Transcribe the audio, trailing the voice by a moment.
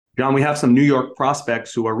John, we have some New York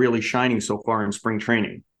prospects who are really shining so far in spring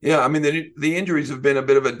training. Yeah, I mean, the injuries have been a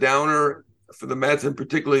bit of a downer for the Mets and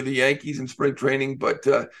particularly the Yankees in spring training, but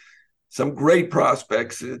some great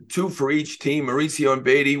prospects, two for each team, Mauricio and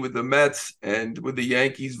Beatty with the Mets and with the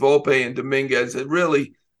Yankees, Volpe and Dominguez. It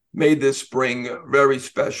really made this spring very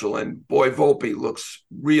special. And boy, Volpe looks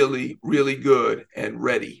really, really good and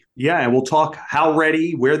ready. Yeah, and we'll talk how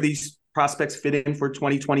ready, where these prospects fit in for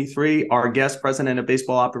 2023. Our guest president of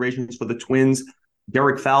baseball operations for the Twins,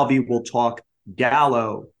 Derek Falvey, will talk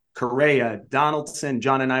Gallo, Correa, Donaldson.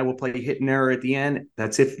 John and I will play hit and error at the end.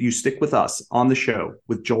 That's if you stick with us on the show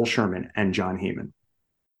with Joel Sherman and John Heyman.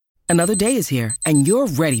 Another day is here, and you're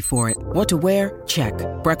ready for it. What to wear? Check.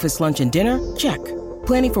 Breakfast, lunch, and dinner? Check.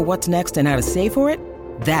 Planning for what's next and how to save for it?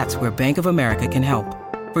 That's where Bank of America can help.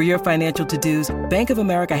 For your financial to-dos, Bank of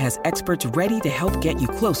America has experts ready to help get you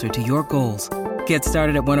closer to your goals. Get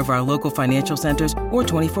started at one of our local financial centers or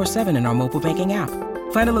 24/7 in our mobile banking app.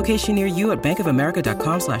 Find a location near you at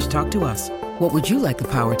bankofamerica.com/talktous. What would you like the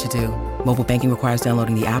power to do? Mobile banking requires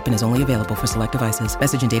downloading the app and is only available for select devices.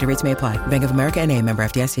 Message and data rates may apply. Bank of America N.A., member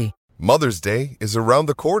FDIC. Mother's Day is around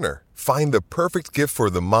the corner. Find the perfect gift for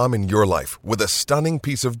the mom in your life with a stunning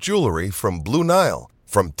piece of jewelry from Blue Nile.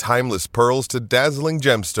 From timeless pearls to dazzling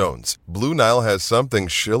gemstones, Blue Nile has something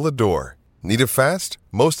she'll adore. Need it fast?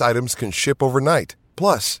 Most items can ship overnight.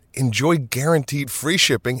 Plus, enjoy guaranteed free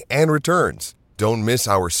shipping and returns. Don't miss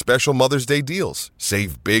our special Mother's Day deals.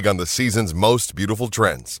 Save big on the season's most beautiful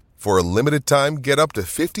trends. For a limited time, get up to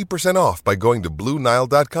 50% off by going to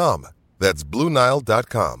BlueNile.com. That's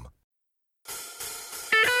BlueNile.com.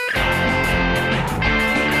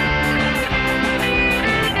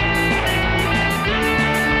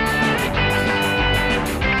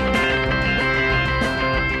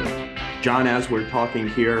 John, as we're talking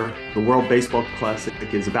here, the World Baseball Classic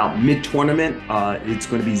is about mid-tournament. It's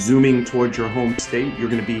going to be zooming towards your home state. You're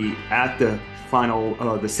going to be at the final,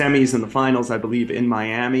 the semis and the finals, I believe, in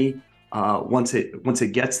Miami. Once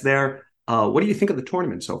it gets there, what do you think of the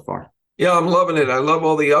tournament so far? Yeah, I'm loving it. I love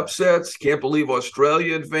all the upsets. Can't believe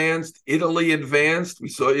Australia advanced, Italy advanced. We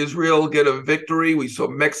saw Israel get a victory. We saw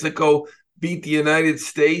Mexico beat the United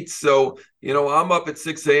States. So, I'm up at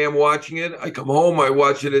 6 a.m. watching it. I come home, I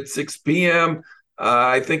watch it at 6 p.m.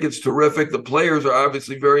 I think it's terrific. The players are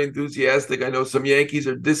obviously very enthusiastic. I know some Yankees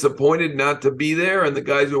are disappointed not to be there, and the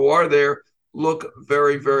guys who are there look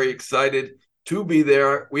very, very excited to be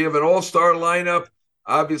there. We have an all-star lineup.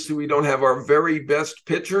 Obviously, we don't have our very best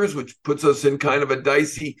pitchers, which puts us in kind of a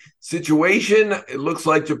dicey situation. It looks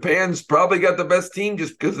like Japan's probably got the best team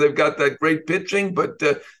just because they've got that great pitching, but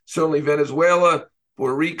certainly Venezuela,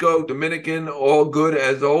 Puerto Rico, Dominican, all good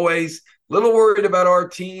as always. Little worried about our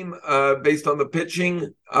team based on the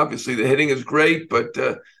pitching. Obviously, the hitting is great, but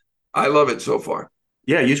I love it so far.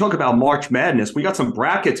 Yeah, you talk about March Madness. We got some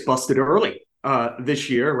brackets busted early this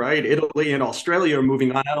year, right? Italy and Australia are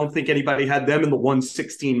moving on. I don't think anybody had them in the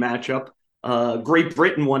 1-16 matchup. Great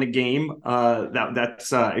Britain won a game.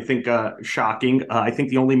 That's I think, shocking. I think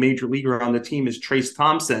the only major leaguer on the team is Trace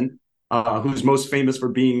Thompson, who's most famous for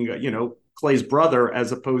being, Clay's brother,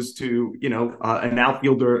 as opposed to, an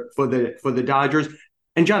outfielder for the Dodgers.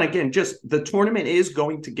 And John, again, just the tournament is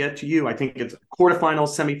going to get to you. I think it's quarterfinals,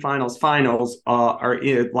 semifinals, finals are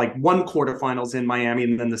like one quarterfinals in Miami,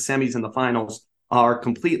 and then the semis and the finals are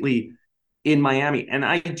completely in Miami. And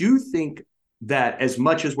I do think that as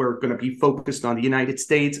much as we're going to be focused on the United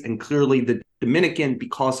States and clearly the Dominican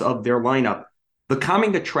because of their lineup, the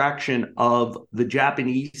calming attraction of the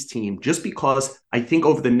Japanese team, just because I think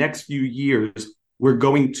over the next few years, we're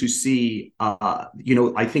going to see,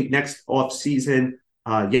 I think next offseason,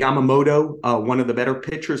 Yamamoto, one of the better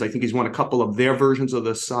pitchers. I think he's won a couple of their versions of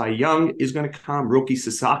the Cy Young, is going to come. Roki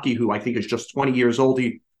Sasaki, who I think is just 20 years old.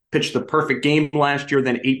 He pitched the perfect game last year,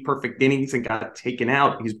 then 8 perfect innings and got taken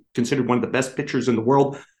out. He's considered one of the best pitchers in the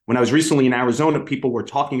world. When I was recently in Arizona, people were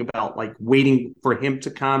talking about like waiting for him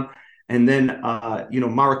to come. And then,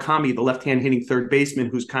 Murakami, the left-hand hitting third baseman,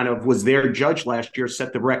 who's kind of was their judge last year,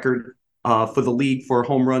 set the record for the league for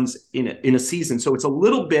home runs in a season. So it's a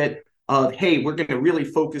little bit of, hey, we're going to really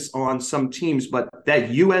focus on some teams, but that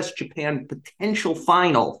U.S.-Japan potential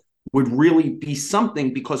final would really be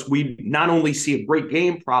something because we not only see a great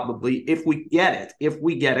game probably if we get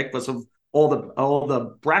it because of all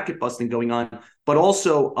the bracket busting going on, but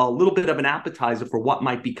also a little bit of an appetizer for what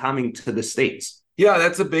might be coming to the States. Yeah,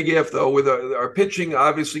 that's a big if, though, with our pitching.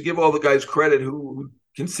 Obviously, give all the guys credit who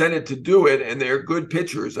consented to do it, and they're good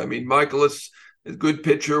pitchers. I mean, Michaelis is a good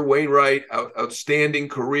pitcher. Wainwright, outstanding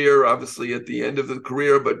career, obviously at the end of the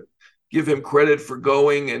career, but give him credit for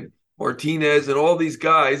going. And Martinez, and all these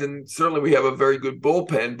guys. And certainly we have a very good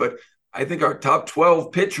bullpen, but I think our top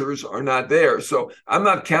 12 pitchers are not there. So I'm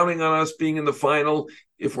not counting on us being in the final.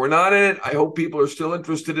 If we're not in it, I hope people are still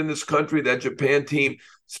interested in this country. That Japan team,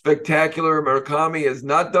 spectacular. Murakami has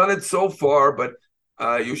not done it so far, but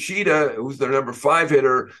Yoshida, who's their number 5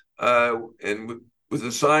 hitter, and was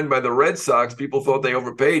assigned by the Red Sox, people thought they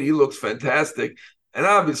overpaid. He looks fantastic. And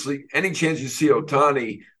obviously, any chance you see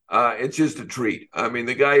Ohtani, it's just a treat. I mean,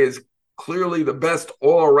 the guy is clearly the best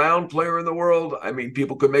all-around player in the world. I mean,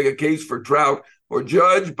 people could make a case for Trout or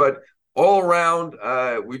Judge, but all around,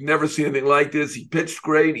 we've never seen anything like this. He pitched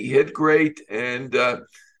great. He hit great. And,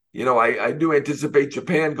 I do anticipate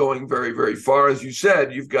Japan going very, very far. As you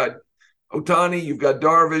said, you've got Ohtani, you've got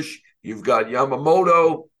Darvish, you've got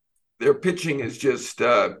Yamamoto. Their pitching is just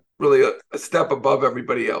really a step above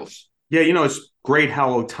everybody else. Yeah, it's great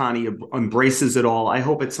how Ohtani embraces it all. I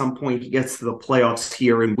hope at some point he gets to the playoffs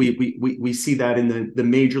here, and we see that in the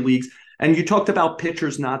major leagues. And you talked about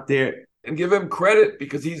pitchers not there. And give him credit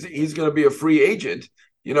because he's going to be a free agent.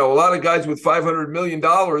 A lot of guys with $500 million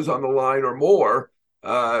on the line or more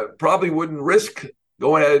probably wouldn't risk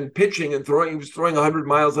going ahead and pitching and throwing. He was throwing 100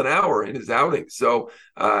 miles an hour in his outing. So,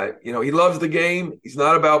 he loves the game. He's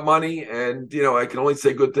not about money. And, I can only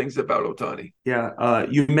say good things about Ohtani. Yeah.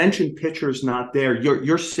 You mentioned pitchers not there.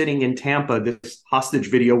 You're sitting in Tampa, this hostage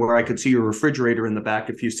video where I could see your refrigerator in the back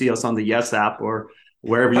if you see us on the Yes app or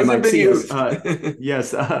wherever you might see us.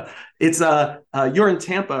 Yes. You're in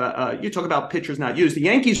Tampa. You talk about pitchers not used. The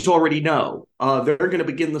Yankees already know they're going to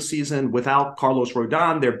begin the season without Carlos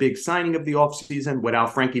Rodon, their big signing of the offseason,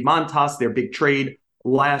 without Frankie Montas, their big trade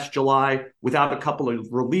last July, without a couple of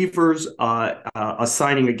relievers, a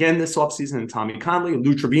signing again this offseason in Tommy Conley and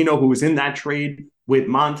Lou Trevino, who was in that trade with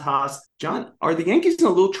Montas. John, are the Yankees in a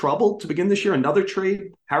little trouble to begin this year? Another trade,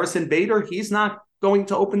 Harrison Bader, he's not going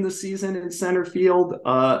to open the season in center field.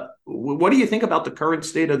 What do you think about the current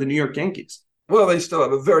state of the New York Yankees? Well, they still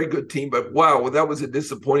have a very good team, but wow, that was a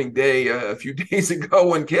disappointing day a few days ago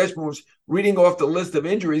when Cashman was reading off the list of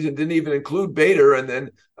injuries and didn't even include Bader. And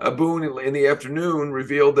then Boone in the afternoon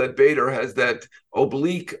revealed that Bader has that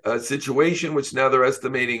oblique situation, which now they're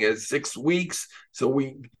estimating as 6 weeks. So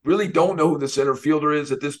we really don't know who the center fielder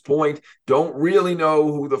is at this point. Don't really know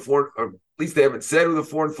who at least they haven't said who the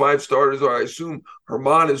 4 and 5 starters are. I assume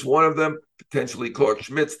Herman is one of them, potentially Clark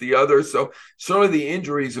Schmidt's the other. So certainly the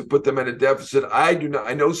injuries have put them at a deficit. I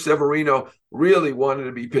know Severino really wanted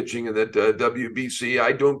to be pitching in that WBC.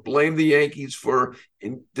 I don't blame the Yankees for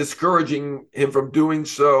discouraging him from doing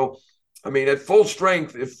so. I mean, at full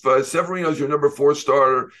strength, if Severino's your number 4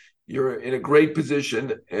 starter, you're in a great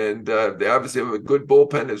position. And they obviously have a good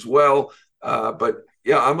bullpen as well. But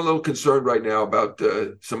yeah, I'm a little concerned right now about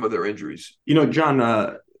some of their injuries. John,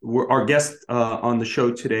 our guest on the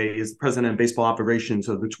show today is the president of baseball operations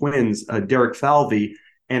of the Twins, Derek Falvey.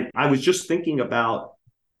 And I was just thinking about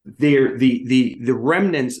the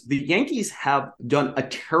remnants. The Yankees have done a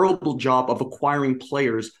terrible job of acquiring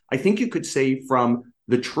players. I think you could say from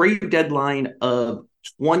the trade deadline of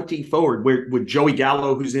 20 forward, with Joey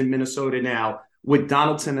Gallo, who's in Minnesota now, with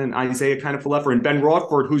Donaldson and Isaiah Kiner-Falefa and Ben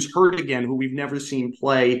Rothford, who's hurt again, who we've never seen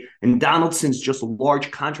play. And Donaldson's just a large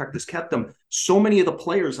contract has kept them. So many of the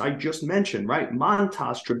players I just mentioned, right?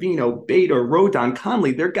 Montas, Trevino, Bader, Rodon,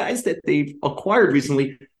 Conley, they're guys that they've acquired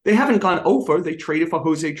recently. They haven't gone over. They traded for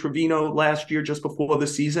Jose Trevino last year just before the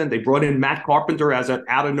season. They brought in Matt Carpenter as an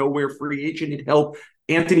out-of-nowhere free agent. It helped.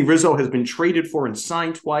 Anthony Rizzo has been traded for and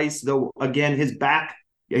signed twice, though, again, his back.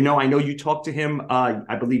 I know you talked to him,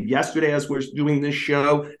 I believe, yesterday as we're doing this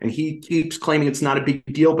show, and he keeps claiming it's not a big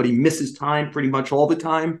deal, but he misses time pretty much all the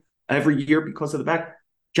time every year because of the back.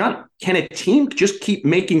 John, can a team just keep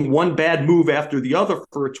making one bad move after the other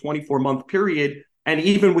for a 24-month period, and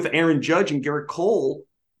even with Aaron Judge and Garrett Cole,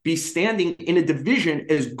 be standing in a division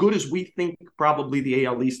as good as we think probably the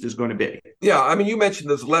AL East is going to be? Yeah, I mean, you mentioned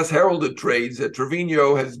those less heralded trades.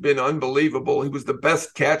 Trevino has been unbelievable. He was the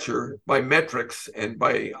best catcher by metrics and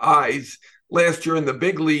by eyes last year in the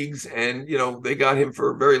big leagues, and, they got him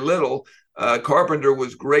for very little. Carpenter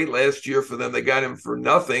was great last year for them. They got him for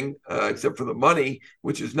nothing except for the money,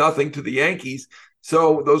 which is nothing to the Yankees.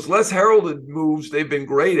 So those less heralded moves they've been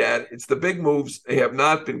great at. It's the big moves they have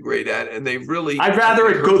not been great at, and they've really. I'd rather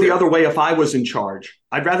it go the other way if I was in charge.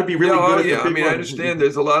 I'd rather be really good at the big I understand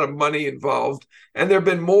there's a lot of money involved, and there have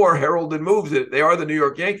been more heralded moves. They are the New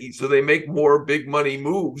York Yankees, so they make more big money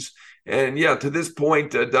moves. And yeah, to this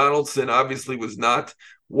point, Donaldson obviously was not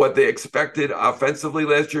what they expected offensively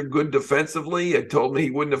last year, good defensively. It told me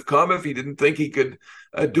he wouldn't have come if he didn't think he could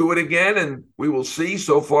do it again. And we will see.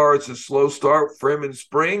 So far, it's a slow start for him in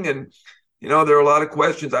spring. And there are a lot of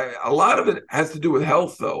questions. A lot of it has to do with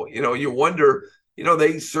health, though. You wonder,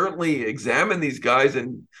 they certainly examined these guys,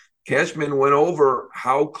 and Cashman went over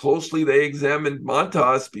how closely they examined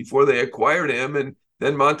Montas before they acquired him. And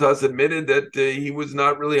then Montas admitted that he was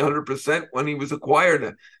not really 100% when he was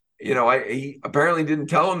acquired. He apparently didn't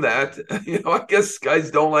tell him that. I guess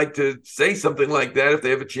guys don't like to say something like that if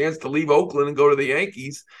they have a chance to leave Oakland and go to the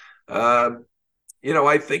Yankees. I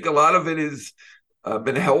think a lot of it has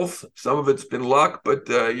been health. Some of it's been luck, but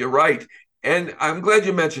you're right. And I'm glad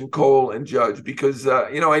you mentioned Cole and Judge because, I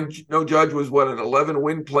know Judge was, an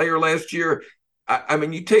 11-win player last year. I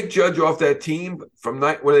mean, you take Judge off that team from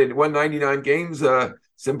where they won 99 games,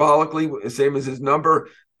 symbolically, same as his number.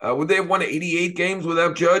 Would they have won 88 games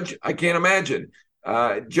without Judge? I can't imagine.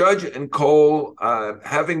 Judge and Cole,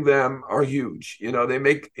 having them are huge. They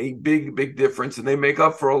make a big, big difference, and they make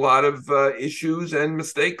up for a lot of issues and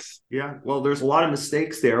mistakes. Yeah, well, there's a lot of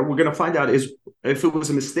mistakes there. We're going to find out if it was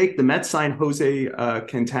a mistake. The Mets signed Jose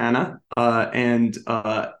Quintana, and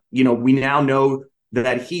we now know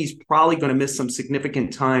that he's probably going to miss some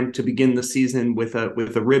significant time to begin the season with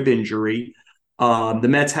a rib injury. The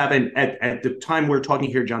Mets haven't, at the time we're talking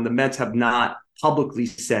here, John, the Mets have not publicly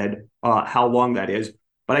said how long that is.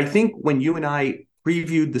 But I think when you and I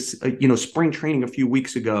previewed this, spring training a few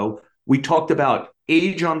weeks ago, we talked about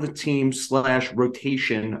age on the team /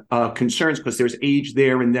 rotation concerns because there's age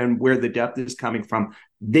there and then where the depth is coming from.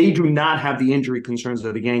 They do not have the injury concerns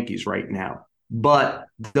of the Yankees right now. But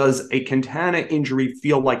does a Quintana injury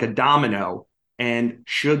feel like a domino? And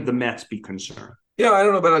should the Mets be concerned? Yeah, I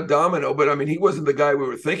don't know about a domino, but I mean, he wasn't the guy we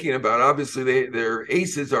were thinking about. Obviously, their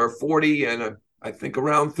aces are 40 and I think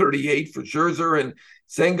around 38 for Scherzer, and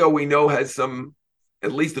Senga we know has some,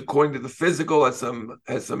 at least according to the physical, has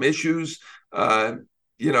some issues.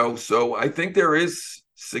 So I think there is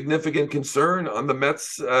significant concern on the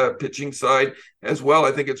Mets pitching side as well.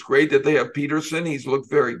 I think it's great that they have Peterson. He's looked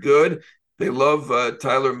very good. They love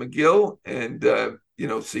Tyler McGill and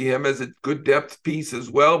see him as a good depth piece as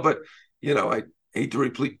well. But I hate to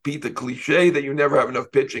repeat the cliche that you never have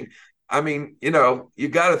enough pitching. I mean, you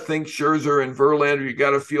got to think Scherzer and Verlander, you got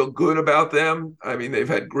to feel good about them. I mean, they've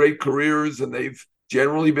had great careers and they've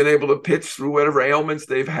generally been able to pitch through whatever ailments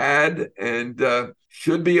they've had and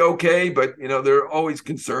should be okay. But, there are always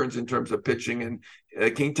concerns in terms of pitching.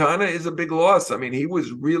 And Quintana is a big loss. I mean, he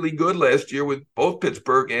was really good last year with both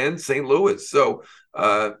Pittsburgh and St. Louis. So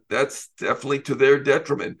that's definitely to their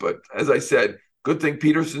detriment. But as I said, good thing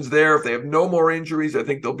Peterson's there. If they have no more injuries, I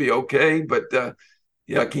think they'll be okay. But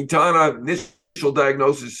Quintana, initial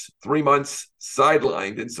diagnosis, 3 months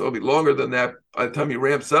sidelined. And so it'll be longer than that by the time he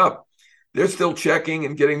ramps up. They're still checking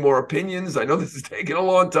and getting more opinions. I know this is taking a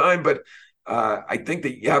long time, but I think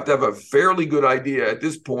that you have to have a fairly good idea at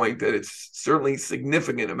this point that it's certainly a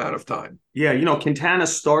significant amount of time. Yeah, Quintana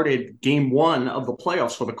started game 1 of the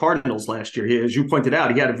playoffs for the Cardinals last year. As you pointed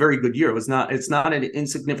out, he had a very good year. It's not an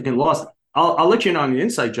insignificant loss. I'll let you in on the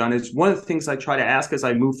insight, John. It's one of the things I try to ask as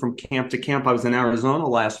I move from camp to camp. I was in Arizona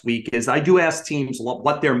last week. Is I do ask teams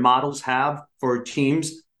what their models have for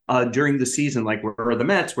teams during the season, like where are the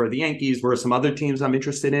Mets, where are the Yankees, where are some other teams I'm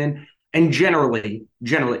interested in. And generally,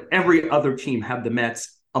 every other team have the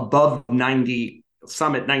Mets above 90,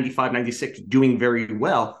 some at 95, 96, doing very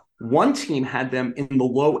well. One team had them in the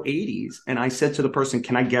low 80s. And I said to the person,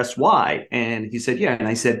 can I guess why? And he said, yeah. And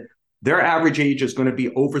I said, their average age is going to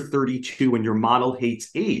be over 32 and your model hates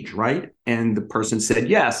age, right? And the person said,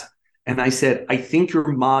 yes. And I said, I think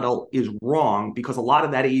your model is wrong because a lot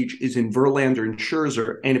of that age is in Verlander and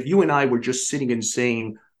Scherzer. And if you and I were just sitting and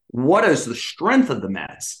saying, what is the strength of the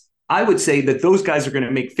Mets? I would say that those guys are going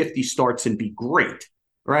to make 50 starts and be great,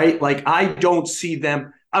 right? Like I don't see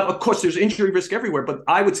them. Of course, there's injury risk everywhere, but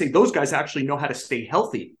I would say those guys actually know how to stay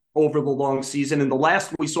healthy over the long season. And the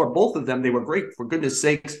last we saw both of them, they were great. For goodness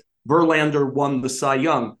sakes, Verlander won the Cy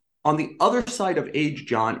Young. On the other side of age,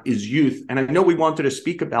 John, is youth. And I know we wanted to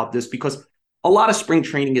speak about this because a lot of spring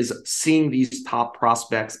training is seeing these top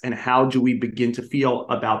prospects and how do we begin to feel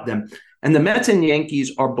about them. And the Mets and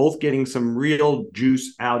Yankees are both getting some real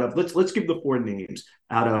juice out of, let's give the 4 names,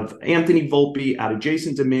 out of Anthony Volpe, out of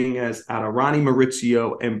Jason Dominguez, out of Ronnie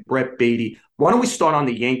Maurizio, and Brett Beatty. Why don't we start on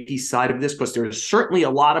the Yankees side of this? Because there's certainly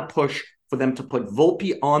a lot of push for them to put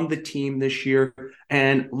Volpe on the team this year.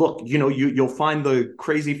 And look, you'll find the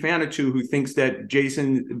crazy fan or two who thinks that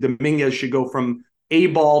Jason Dominguez should go from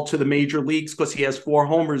A-ball to the major leagues because he has 4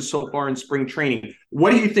 homers so far in spring training.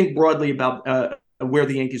 What do you think broadly about where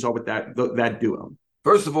the Yankees are with that duo?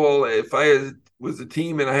 First of all, if I had was a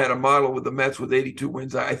team and I had a model with the Mets with 82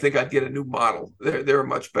 wins, I think I'd get a new model. They're a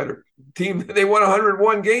much better team. They won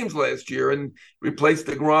 101 games last year and replaced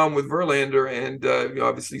DeGrom with Verlander and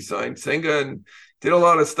obviously signed Senga and did a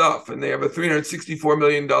lot of stuff. And they have a $364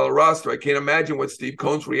 million roster. I can't imagine what Steve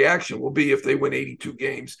Cohn's reaction will be if they win 82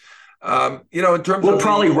 games. In terms we'll of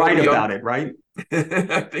probably write about it, right?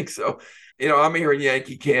 I think so. I'm here in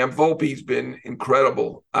Yankee camp. Volpe's been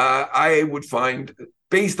incredible. I would find,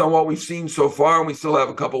 based on what we've seen so far, and we still have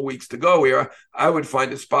a couple weeks to go here, I would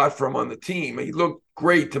find a spot for him on the team. He looked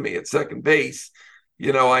great to me at second base.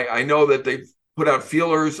 I know that they've put out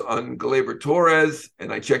feelers on Gleyber Torres,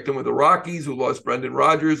 and I checked in with the Rockies, who lost Brendan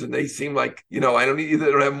Rodgers, and they seem like, I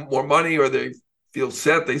don't have more money or they feel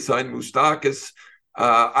set. They signed Moustakas.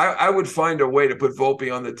 I would find a way to put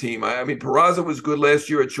Volpe on the team. I mean, Peraza was good last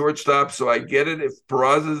year at shortstop, so I get it. If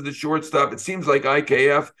Peraza is the shortstop, it seems like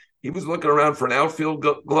IKF. He was looking around for an outfield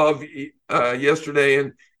glove yesterday,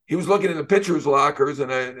 and he was looking in the pitcher's lockers,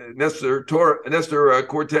 and Nestor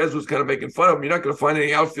Cortez was kind of making fun of him. You're not going to find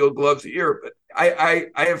any outfield gloves here, but I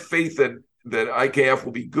have faith that IKF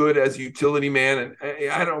will be good as a utility man,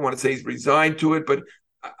 and I don't want to say he's resigned to it, but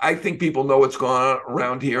I think people know what's going on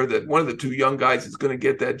around here, that one of the two young guys is going to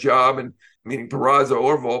get that job, and meaning Peraza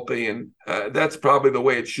or Volpe, and that's probably the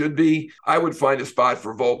way it should be. I would find a spot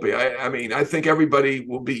for Volpe. I think everybody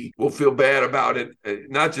will feel bad about it,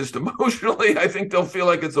 not just emotionally. I think they'll feel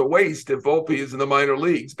like it's a waste if Volpe is in the minor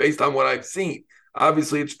leagues, based on what I've seen.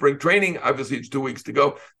 Obviously, it's spring training. Obviously, it's 2 weeks to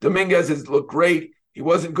go. Dominguez has looked great. He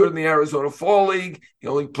wasn't good in the Arizona Fall League. He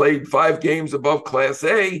only played 5 games above Class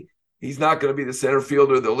A. He's not going to be the center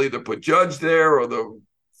fielder. They'll either put Judge there or they'll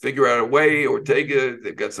figure out a way. Ortega,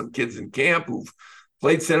 they've got some kids in camp who've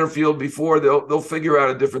played center field before. They'll figure out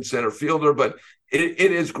a different center fielder. But it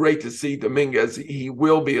is great to see Dominguez. He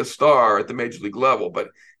will be a star at the major league level, but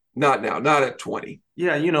not now, not at 20.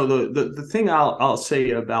 Yeah, the thing I'll say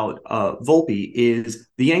about Volpe is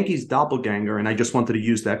the Yankees' doppelganger, and I just wanted to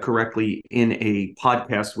use that correctly in a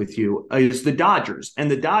podcast with you, is the Dodgers.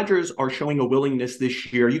 And the Dodgers are showing a willingness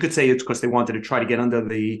this year. You could say it's because they wanted to try to get under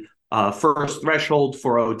the first threshold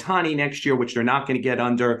for Ohtani next year, which they're not going to get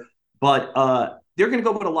under. But they're going to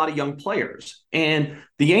go with a lot of young players. And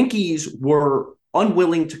the Yankees were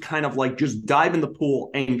unwilling to kind of like just dive in the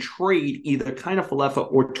pool and trade either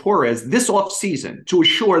Kiner-Falefa or Torres this offseason to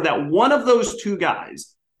assure that one of those two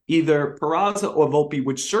guys, either Peraza or Volpe,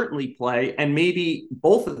 would certainly play, and maybe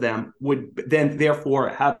both of them would then therefore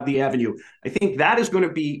have the avenue. I think that is going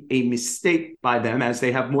to be a mistake by them as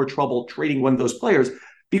they have more trouble trading one of those players,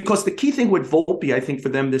 because the key thing with Volpe, I think, for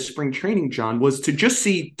them this spring training, John, was to just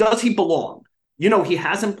see, does he belong? He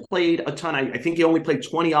hasn't played a ton. I think he only played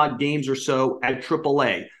 20-odd games or so at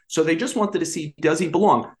AAA. So they just wanted to see, does he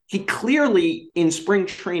belong? He clearly, in spring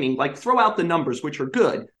training, like throw out the numbers, which are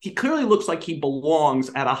good, he clearly looks like he belongs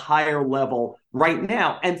at a higher level right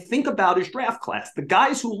now. And think about his draft class. The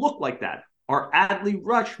guys who look like that are Adley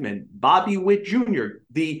Rutschman, Bobby Witt Jr.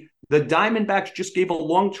 The Diamondbacks just gave a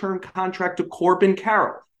long-term contract to Corbin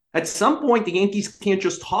Carroll. At some point, the Yankees can't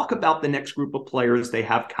just talk about the next group of players they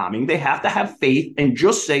have coming. They have to have faith and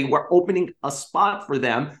just say we're opening a spot for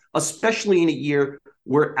them, especially in a year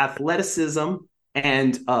where athleticism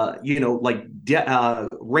and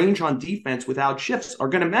range on defense without shifts are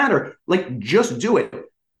going to matter. Like, just do it.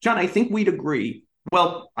 John, I think we'd agree.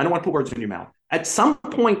 Well, I don't want to put words in your mouth. At some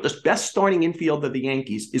point, the best starting infield of the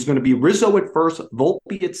Yankees is going to be Rizzo at first,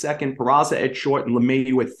 Volpe at second, Peraza at short, and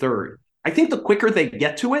LeMahieu at third. I think the quicker they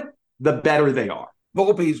get to it, the better they are.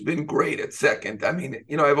 Volpe's been great at second. I mean,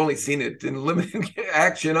 I've only seen it in limited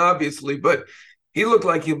action, obviously, but he looked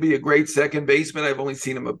like he'll be a great second baseman. I've only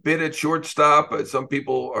seen him a bit at shortstop. Some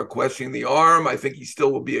people are questioning the arm. I think he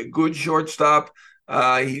still will be a good shortstop.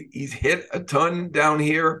 He's hit a ton down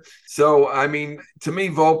here. So, I mean, to me,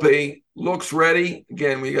 Volpe looks ready.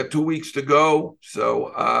 Again, we got 2 weeks to go.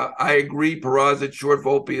 So I agree. Peraza at short,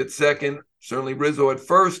 Volpe at second, certainly Rizzo at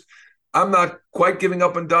first. I'm not quite giving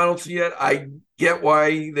up on Donaldson yet. I get why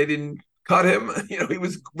they didn't cut him. He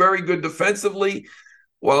was very good defensively.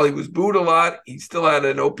 While he was booed a lot, he still had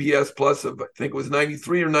an OPS plus of, I think it was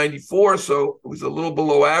 93 or 94, so it was a little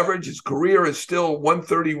below average. His career is still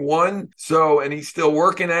 131, and he's still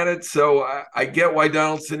working at it. So I get why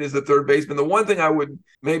Donaldson is the third baseman. The one thing I would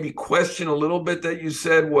maybe question a little bit that you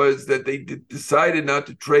said was that they decided not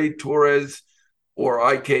to trade Torres or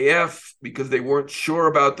IKF because they weren't sure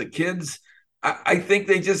about the kids. I think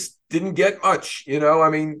they just didn't get much. I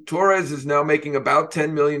mean, Torres is now making about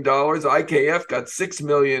 $10 million. IKF got $6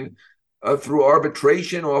 million through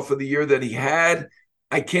arbitration off of the year that he had.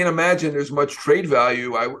 I can't imagine there's much trade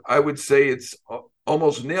value. I would say it's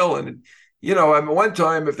almost nil. And, I mean, one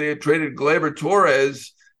time if they had traded Gleyber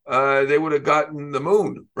Torres, they would have gotten the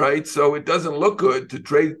moon, right? So it doesn't look good to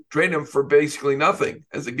trade him for basically nothing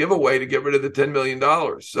as a giveaway to get rid of the $10 million.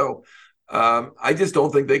 So I just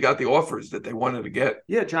don't think they got the offers that they wanted to get.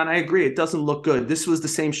 Yeah, John, I agree. It doesn't look good. This was the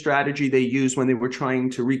same strategy they used when they were trying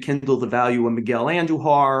to rekindle the value of Miguel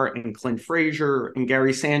Andujar and Clint Frazier and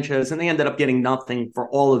Gary Sanchez, and they ended up getting nothing for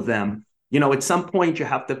all of them. At some point you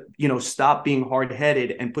have to, stop being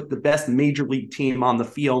hard-headed and put the best major league team on the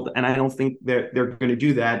field. And I don't think they're going to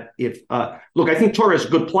do that. Look, I think Torres is a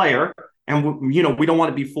good player. And, we don't want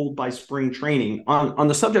to be fooled by spring training. On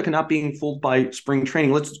the subject of not being fooled by spring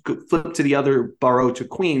training, let's flip to the other borough, to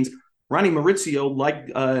Queens. Ronnie Maurizio, like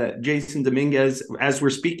Jason Dominguez, as we're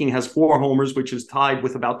speaking, has 4 homers, which is tied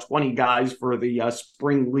with about 20 guys for the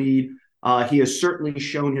spring lead. He has certainly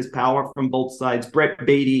shown his power from both sides. Brett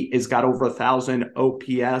Beatty has got over 1,000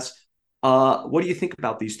 OPS. What do you think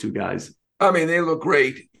about these two guys? I mean, they look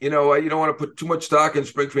great. You don't want to put too much stock in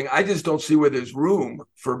spring training. I just don't see where there's room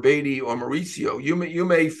for Beatty or Mauricio. You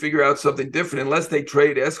may figure out something different unless they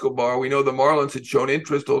trade Escobar. We know the Marlins had shown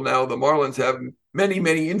interest. Well, now the Marlins have many,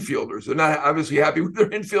 many infielders. They're not obviously happy with their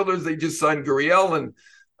infielders. They just signed Gurriel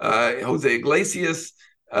and Jose Iglesias.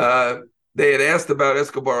 They had asked about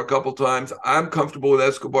Escobar a couple times. I'm comfortable with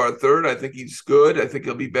Escobar at third. I think he's good. I think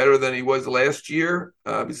he'll be better than he was last year.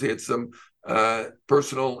 Obviously, had some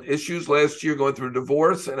personal issues last year, going through a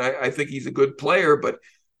divorce, and I think he's a good player. But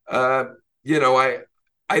I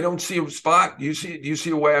don't see a spot. Do you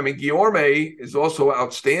see a way? I mean, Guillorme is also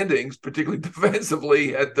outstanding, particularly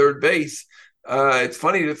defensively at third base. It's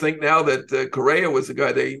funny to think now that Correa was the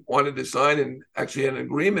guy they wanted to sign and actually had an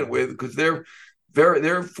agreement with, because they're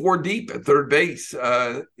 4 deep at third base.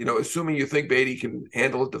 Assuming you think Beatty can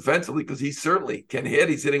handle it defensively, because he certainly can hit.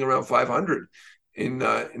 He's hitting around 500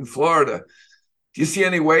 in Florida. Do you see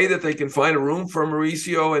any way that they can find a room for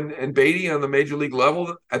Mauricio and Beatty on the major league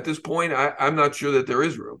level at this point? I'm not sure that there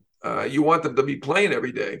is room. You want them to be playing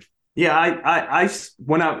every day. Yeah, I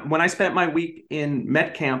when I spent my week in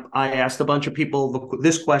Met camp, I asked a bunch of people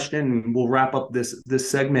this question, and we'll wrap up this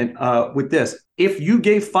segment with this. If you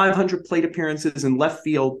gave 500 plate appearances in left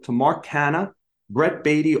field to Mark Canha, Brett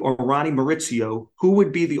Beatty, or Ronnie Maurizio, who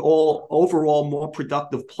would be the overall more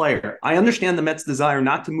productive player? I understand the Mets' desire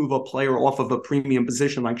not to move a player off of a premium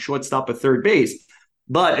position like shortstop or third base.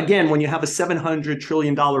 But again, when you have a $700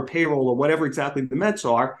 trillion payroll or whatever exactly the Mets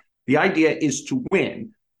are, the idea is to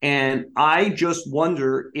win. And I just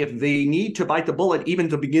wonder if they need to bite the bullet even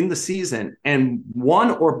to begin the season. And one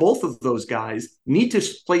or both of those guys need to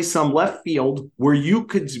play some left field where you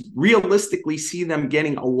could realistically see them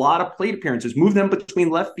getting a lot of plate appearances. Move them between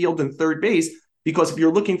left field and third base, because if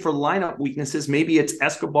you're looking for lineup weaknesses, maybe it's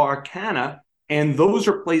Escobar, Canha, and those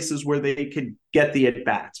are places where they could get the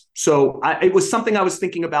at-bats. So it was something I was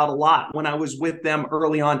thinking about a lot when I was with them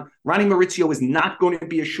early on. Ronnie Maurizio is not going to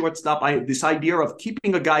be a shortstop. This idea of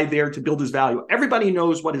keeping a guy there to build his value. Everybody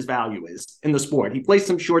knows what his value is in the sport. He plays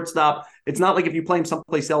some shortstop. It's not like if you play him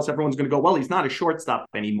someplace else, everyone's going to go, well, he's not a shortstop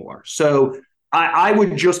anymore. So I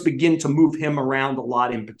would just begin to move him around a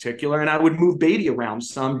lot in particular, and I would move Beatty around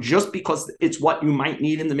some just because it's what you might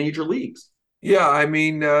need in the major leagues. Yeah, I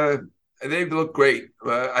mean, they look great.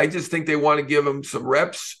 I just think they want to give them some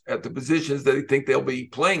reps at the positions that they think they'll be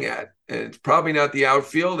playing at. And it's probably not the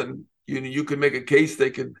outfield. And you could make a case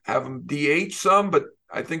they could have them DH some, but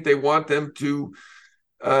I think they want them to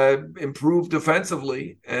improve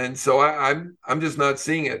defensively. And so I'm just not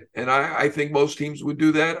seeing it. And I think most teams would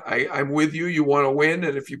do that. I'm with you. You want to win.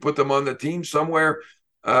 And if you put them on the team somewhere,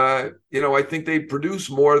 I think they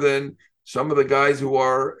produce more than some of the guys who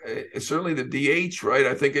are certainly the DH, right?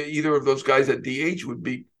 I think either of those guys at DH would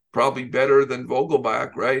be probably better than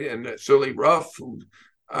Vogelbach, right? And certainly Ruff, who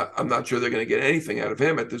I'm not sure they're going to get anything out of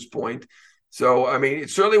him at this point. So, I mean,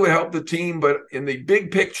 it certainly would help the team, but in the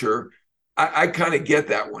big picture, I kind of get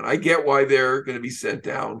that one. I get why they're going to be sent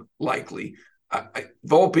down, likely.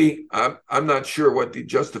 Volpe, I'm not sure what the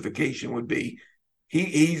justification would be.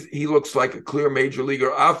 He looks like a clear major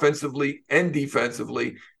leaguer offensively and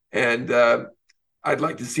defensively. And I'd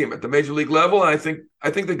like to see him at the major league level. And I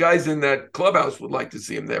think the guys in that clubhouse would like to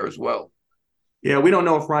see him there as well. Yeah, we don't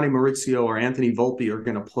know if Ronnie Maurizio or Anthony Volpe are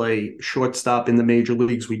going to play shortstop in the major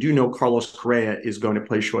leagues. We do know Carlos Correa is going to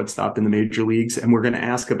play shortstop in the major leagues. And we're going to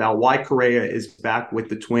ask about why Correa is back with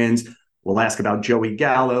the Twins. We'll ask about Joey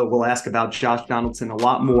Gallo. We'll ask about Josh Donaldson, a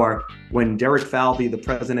lot more, when Derek Falvey, the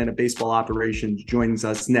president of baseball operations, joins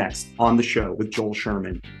us next on the show with Joel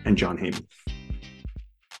Sherman and John Heyman.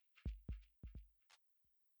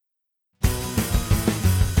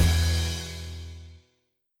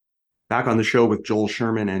 back on the show with Joel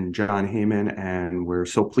Sherman and John Heyman, and we're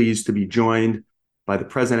so pleased to be joined by the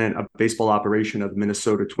president of baseball operation of the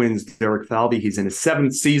Minnesota Twins, Derek Falvey. He's in his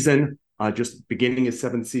seventh season, just beginning his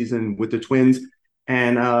seventh season with the Twins.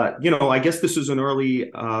 And, I guess this is an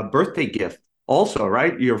early birthday gift also,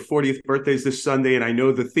 right? Your 40th birthday is this Sunday, and I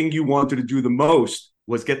know the thing you wanted to do the most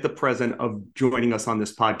was get the present of joining us on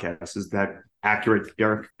this podcast. Is that accurate,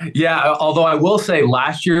 Derek? Yeah, although I will say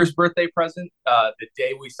last year's birthday present, the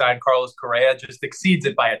day we signed Carlos Correa, just exceeds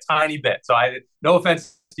it by a tiny bit. So no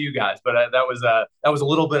offense to you guys, but that was a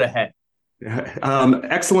little bit ahead.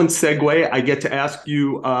 Excellent segue. I get to ask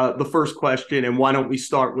you the first question, and why don't we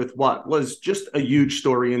start with what was just a huge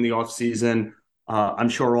story in the offseason. I'm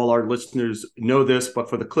sure all our listeners know this, but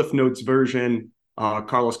for the Cliff Notes version,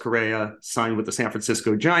 Carlos Correa signed with the San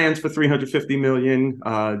Francisco Giants for $350 million,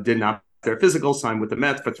 did not pass their physical, signed with the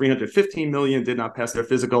Mets for $315 million, did not pass their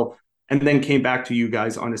physical, and then came back to you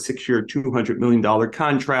guys on a 6-year, $200 million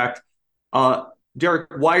contract. Derek,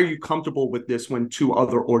 why are you comfortable with this when two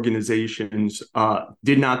other organizations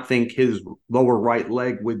did not think his lower right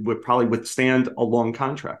leg would probably withstand a long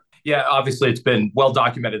contract? Yeah, obviously it's been well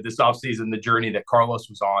documented this offseason, the journey that Carlos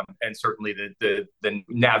was on, and certainly the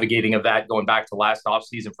navigating of that going back to last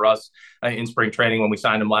offseason for us in spring training when we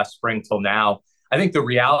signed him last spring till now. I think the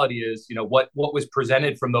reality is, what was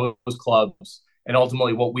presented from those clubs and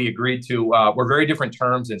ultimately what we agreed to were very different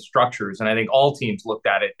terms and structures. And I think all teams looked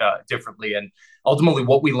at it differently. And ultimately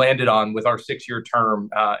what we landed on with our 6-year term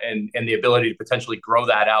and the ability to potentially grow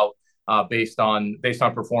that out based on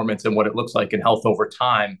performance and what it looks like in health over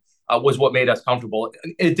time was what made us comfortable.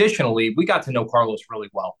 Additionally, we got to know Carlos really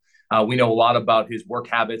well. We know a lot about his work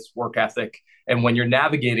habits, work ethic. And when you're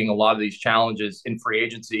navigating a lot of these challenges in free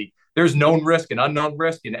agency, there's known risk and unknown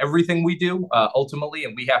risk in everything we do ultimately,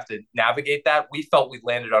 and we have to navigate that. We felt we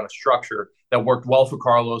landed on a structure that worked well for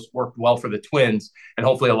Carlos, worked well for the Twins, and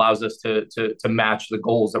hopefully allows us to match the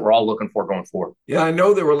goals that we're all looking for going forward. Yeah, I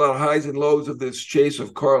know there were a lot of highs and lows of this chase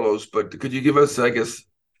of Carlos, but could you give us, I guess,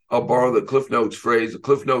 I'll borrow the Cliff Notes phrase, the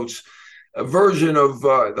Cliff Notes a version of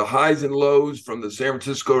the highs and lows from the San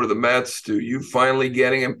Francisco to the Mets to you finally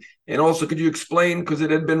getting him? And also, could you explain, because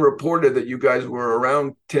it had been reported that you guys were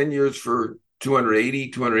around 10 years for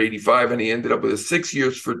 280, 285, and he ended up with 6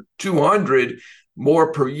 years for 200,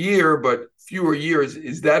 more per year, but fewer years.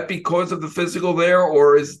 Is that because of the physical there,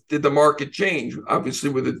 or did the market change? Obviously,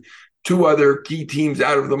 with the two other key teams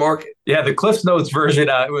out of the market. Yeah, the Cliff Notes version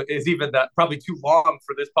is even probably too long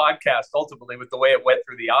for this podcast, ultimately, with the way it went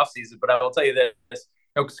through the offseason. But I will tell you this,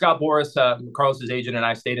 Scott Boras, Carlos's agent, and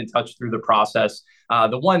I stayed in touch through the process.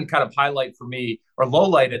 The one kind of highlight for me, or low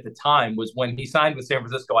light at the time, was when he signed with San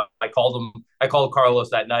Francisco. I called Carlos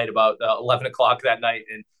that night about 11 o'clock that night,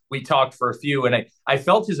 and we talked for a few, and I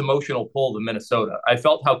felt his emotional pull to Minnesota. I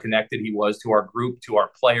felt how connected he was to our group, to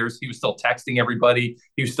our players. He was still texting everybody.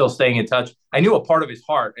 He was still staying in touch. I knew a part of his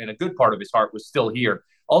heart, and a good part of his heart, was still here.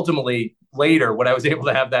 Ultimately, later, when I was able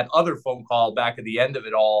to have that other phone call back at the end of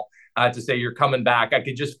it all to say, you're coming back, I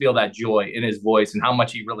could just feel that joy in his voice and how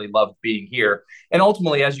much he really loved being here. And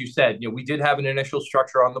ultimately, as you said, we did have an initial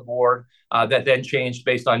structure on the board that then changed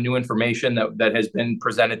based on new information that has been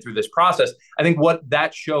presented through this process. I think what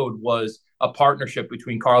that showed was a partnership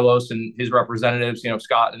between Carlos and his representatives,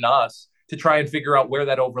 Scott and us, to try and figure out where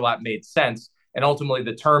that overlap made sense. And ultimately,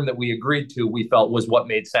 the term that we agreed to, we felt was what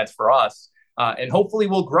made sense for us. And hopefully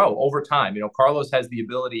will grow over time. Carlos has the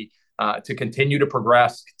ability to continue to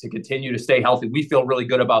progress, to continue to stay healthy. We feel really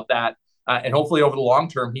good about that. And hopefully over the long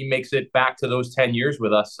term, he makes it back to those 10 years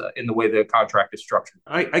with us in the way the contract is structured.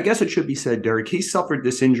 I guess it should be said, Derek, he suffered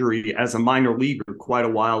this injury as a minor leaguer quite a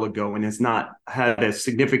while ago and has not had a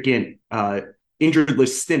significant injured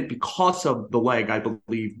list stint because of the leg, I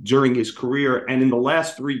believe, during his career. And in the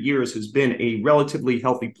last 3 years has been a relatively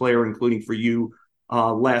healthy player, including for you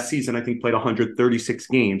last season, I think played 136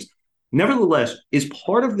 games. Nevertheless, is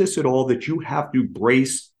part of this at all that you have to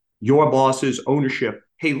brace your boss's ownership?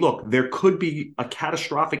 Hey, look, there could be a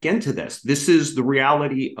catastrophic end to this. This is the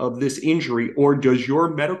reality of this injury. Or does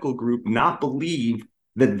your medical group not believe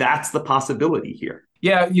that that's the possibility here?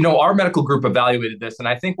 Yeah, our medical group evaluated this. And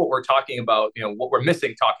I think what we're talking about, what we're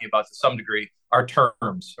missing talking about to some degree are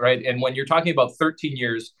terms, right? And when you're talking about 13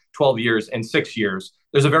 years, 12 years, and 6 years,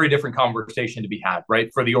 there's a very different conversation to be had,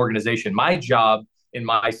 right? For the organization. My job in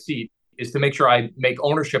my seat is to make sure I make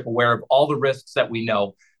ownership aware of all the risks that we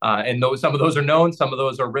know. And some of those are known, some of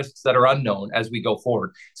those are risks that are unknown as we go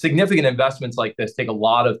forward. Significant investments like this take a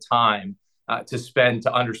lot of time to spend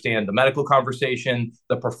to understand the medical conversation.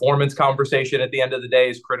 The performance conversation at the end of the day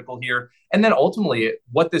is critical here. And then ultimately,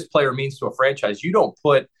 what this player means to a franchise. You don't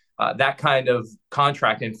put that kind of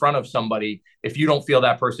contract in front of somebody, if you don't feel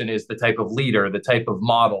that person is the type of leader, the type of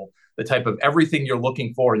model, the type of everything you're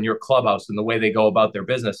looking for in your clubhouse and the way they go about their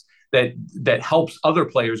business, that helps other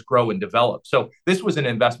players grow and develop. So this was an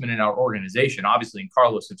investment in our organization, obviously in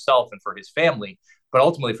Carlos himself and for his family, but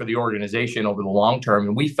ultimately for the organization over the long term.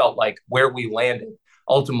 And we felt like where we landed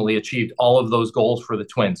ultimately achieved all of those goals for the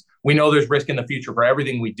Twins. We know there's risk in the future for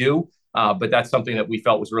everything we do, but that's something that we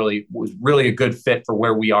felt was really a good fit for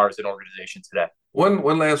where we are as an organization today.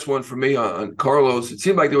 One last one for me on Carlos. It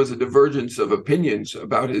seemed like there was a divergence of opinions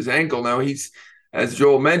about his ankle. Now he's, as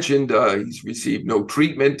Joel mentioned, he's received no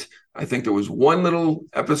treatment. I think there was one little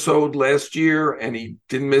episode last year, and he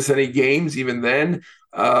didn't miss any games even then.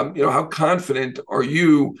 How confident are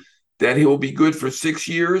you that he'll be good for 6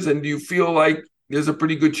 years? And do you feel like there's a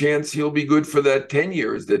pretty good chance he'll be good for that 10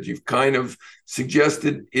 years that you've kind of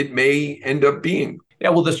suggested it may end up being? Yeah,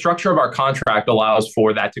 well, the structure of our contract allows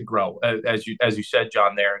for that to grow, as you said,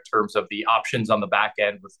 John, there in terms of the options on the back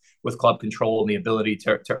end with club control and the ability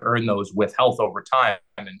to earn those with health over time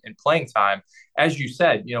and playing time. As you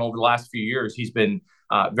said, over the last few years, he's been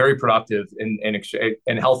very productive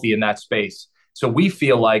and healthy in that space. So we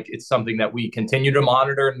feel like it's something that we continue to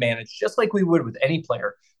monitor and manage, just like we would with any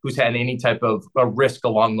player who's had any type of a risk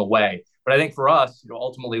along the way. But I think for us,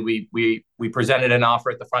 ultimately, we presented an offer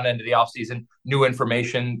at the front end of the offseason, new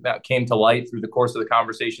information that came to light through the course of the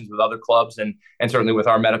conversations with other clubs and certainly with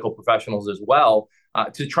our medical professionals as well,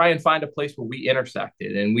 to try and find a place where we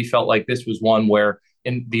intersected. And we felt like this was one where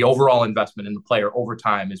in the overall investment in the player over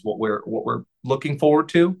time is what we're looking forward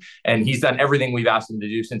to. And he's done everything we've asked him to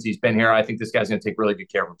do since he's been here. I think this guy's going to take really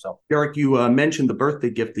good care of himself. Derek, you mentioned the birthday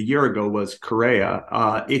gift a year ago was Correa.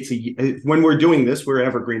 When we're doing this, we're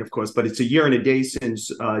evergreen, of course, but it's a year and a day since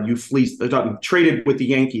you traded with the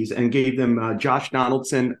Yankees and gave them Josh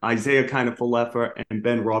Donaldson, Isaiah Kiner-Falefa, and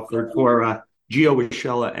Ben Rothberg for Gio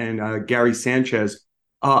Urshela and Gary Sanchez.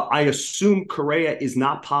 I assume Correa is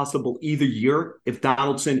not possible either year if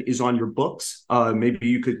Donaldson is on your books. Maybe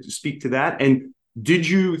you could speak to that. And did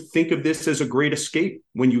you think of this as a great escape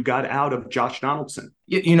when you got out of Josh Donaldson?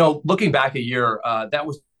 Looking back a year, that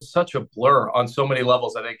was such a blur on so many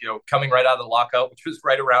levels. I think, coming right out of the lockout, which was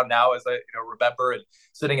right around now, as I remember, and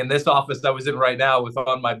sitting in this office that I was in right now with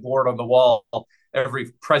on my board on the wall,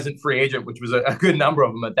 every present free agent, which was a good number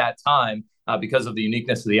of them at that time, because of the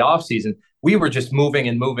uniqueness of the offseason. We were just moving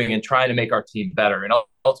and trying to make our team better. And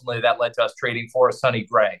ultimately that led to us trading for a Sonny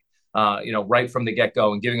Gray, right from the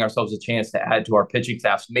get-go and giving ourselves a chance to add to our pitching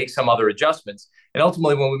staffs, make some other adjustments. And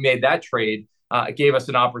ultimately when we made that trade, it gave us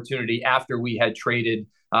an opportunity after we had traded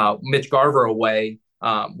Mitch Garver away.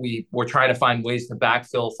 We were trying to find ways to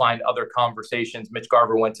backfill, find other conversations. Mitch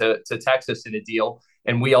Garver went to Texas in a deal,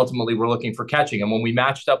 and we ultimately were looking for catching. And when we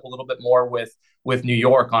matched up a little bit more with New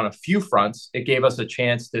York on a few fronts, it gave us a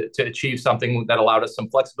chance to achieve something that allowed us some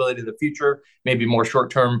flexibility in the future, maybe more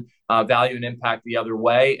short-term value and impact the other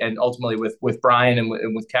way. And ultimately with Brian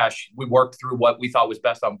and with Cash, we worked through what we thought was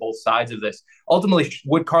best on both sides of this. Ultimately,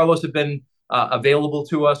 would Carlos have been available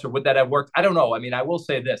to us, or would that have worked? I don't know. I mean, I will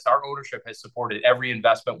say this: our ownership has supported every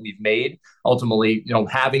investment we've made. Ultimately,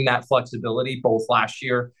 having that flexibility both last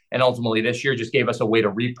year and ultimately this year just gave us a way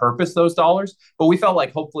to repurpose those dollars. But we felt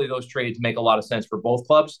like hopefully those trades make a lot of sense for both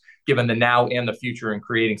clubs, given the now and the future, and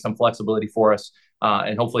creating some flexibility for us.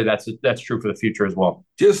 And hopefully that's true for the future as well.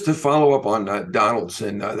 Just to follow up on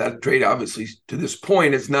Donaldson, that trade obviously to this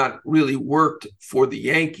point has not really worked for the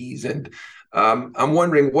Yankees. And I'm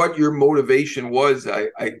wondering what your motivation was.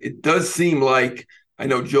 It does seem like, I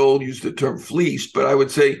know Joel used the term fleeced, but I would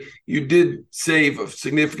say you did save a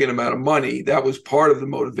significant amount of money. That was part of the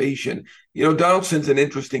motivation. Donaldson's an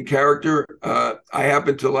interesting character. I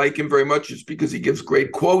happen to like him very much just because he gives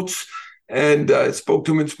great quotes, and spoke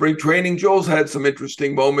to him in spring training. Joel's had some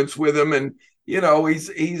interesting moments with him, and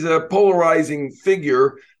he's a polarizing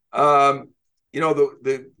figure. The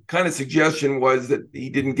kind of suggestion was that he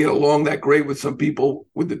didn't get along that great with some people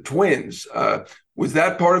with the Twins. Was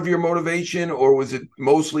that part of your motivation, or was it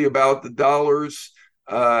mostly about the dollars?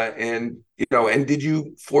 And did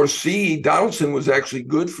you foresee Donaldson was actually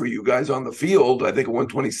good for you guys on the field? I think a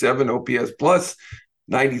 127 OPS plus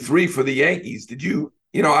 93 for the Yankees. Did you,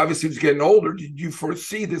 obviously he was getting older. Did you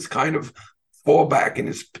foresee this kind of fallback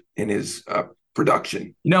in his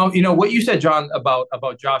production? What you said, John, about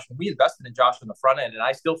Josh, when we invested in Josh on the front end, and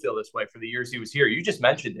I still feel this way for the years he was here. You just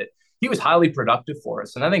mentioned it. He was highly productive for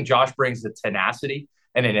us. And I think Josh brings the tenacity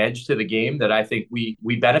and an edge to the game that I think we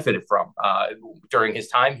benefited from during his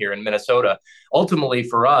time here in Minnesota. Ultimately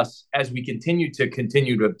for us, as we continue to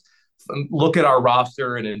look at our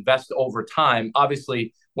roster and invest over time.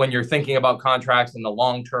 Obviously, when you're thinking about contracts in the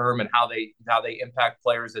long term and how they impact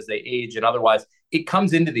players as they age and otherwise, it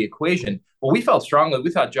comes into the equation. Well, we felt strongly.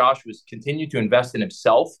 We thought Josh was continuing to invest in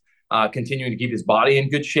himself, continuing to keep his body in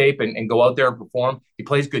good shape and go out there and perform. He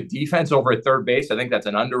plays good defense over at third base. I think that's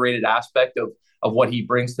an underrated aspect of what he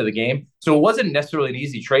brings to the game. So it wasn't necessarily an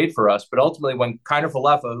easy trade for us, but ultimately when Kiner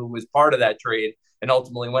Falefa, who was part of that trade and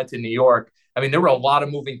ultimately went to New York, I mean, there were a lot of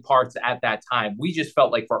moving parts at that time. We just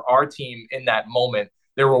felt like for our team in that moment,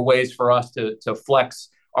 there were ways for us to flex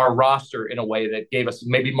our roster in a way that gave us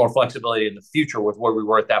maybe more flexibility in the future with where we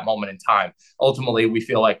were at that moment in time. Ultimately,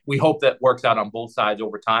 we hope that works out on both sides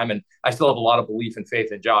over time. And I still have a lot of belief and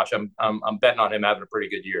faith in Josh. I'm betting on him having a pretty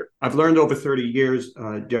good year. I've learned over 30 years,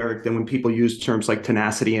 Derek, that when people use terms like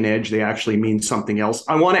tenacity and edge, they actually mean something else.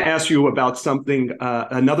 I want to ask you about something,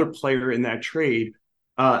 another player in that trade.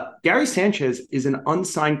 Gary Sanchez is an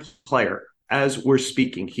unsigned player as we're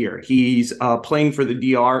speaking here. He's playing for the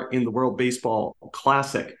DR in the World Baseball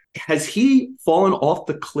Classic. Has he fallen off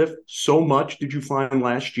the cliff so much, did you find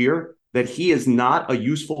last year, that he is not a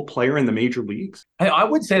useful player in the major leagues? I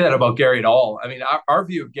wouldn't say that about Gary at all. I mean, our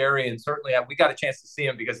view of Gary, and certainly we got a chance to see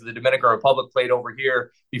him because the Dominican Republic played over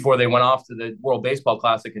here before they went off to the World Baseball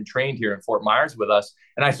Classic and trained here in Fort Myers with us.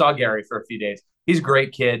 And I saw Gary for a few days. He's a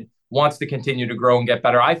great kid, wants to continue to grow and get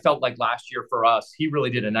better. I felt like last year for us, he really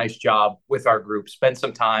did a nice job with our group, spent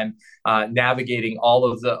some time navigating all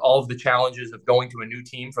of the challenges of going to a new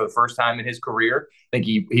team for the first time in his career. I think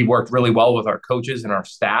he worked really well with our coaches and our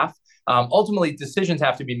staff. Ultimately, decisions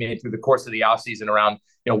have to be made through the course of the offseason around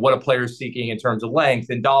what a player is seeking in terms of length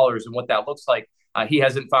and dollars and what that looks like. He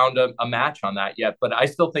hasn't found a match on that yet, but I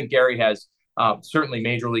still think Gary has certainly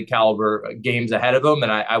major league caliber games ahead of him.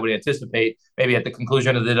 And I would anticipate maybe at the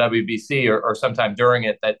conclusion of the WBC or sometime during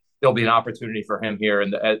it that there'll be an opportunity for him here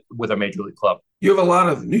with a major league club. You have a lot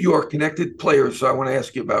of New York connected players. So I want to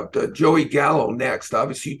ask you about Joey Gallo next.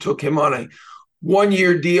 Obviously, you took him on a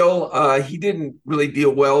one-year deal. He didn't really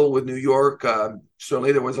deal well with New York.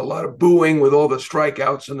 Certainly there was a lot of booing with all the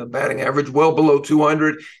strikeouts and the batting average well below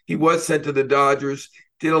 200. He was sent to the Dodgers.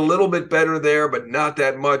 Did a little bit better there, but not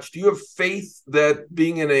that much. Do you have faith that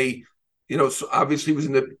being in obviously was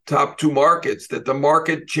in the top two markets, that the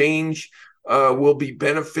market change will be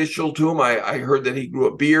beneficial to him? I heard that he grew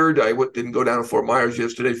a beard. I didn't go down to Fort Myers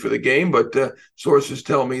yesterday for the game, but sources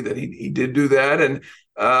tell me that he did do that. And,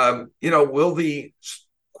 will the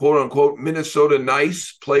quote unquote Minnesota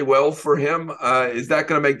nice play well for him? Is that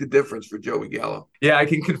going to make the difference for Joey Gallo? Yeah, I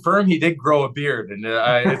can confirm he did grow a beard, and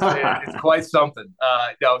it's quite something.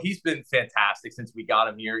 No, he's been fantastic since we got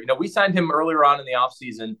him here. We signed him earlier on in the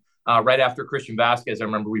offseason, right after Christian Vasquez. I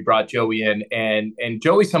remember we brought Joey in, and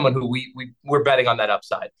Joey's someone who we're betting on that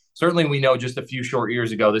upside. Certainly, we know just a few short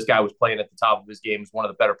years ago, this guy was playing at the top of his game, was one of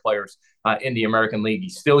the better players in the American League.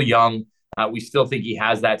 He's still young. We still think he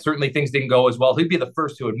has that. Certainly things didn't go as well. He'd be the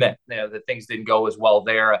first to admit that things didn't go as well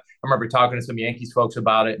there. I remember talking to some Yankees folks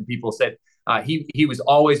about it, and people said he was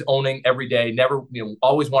always owning every day, never,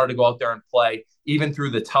 always wanted to go out there and play. Even through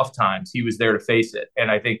the tough times, he was there to face it. And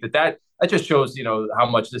I think that just shows, how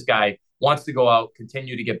much this guy wants to go out,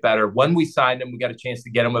 continue to get better. When we signed him, we got a chance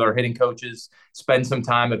to get him with our hitting coaches, spend some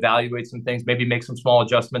time, evaluate some things, maybe make some small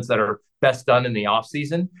adjustments that are best done in the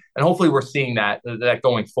offseason. And hopefully we're seeing that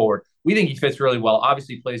going forward. We think he fits really well.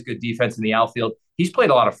 Obviously plays good defense in the outfield. He's played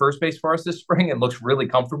a lot of first base for us this spring and looks really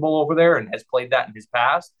comfortable over there and has played that in his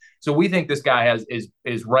past. So we think this guy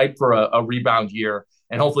is ripe for a rebound year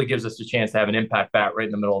and hopefully gives us a chance to have an impact bat right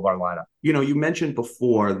in the middle of our lineup. You mentioned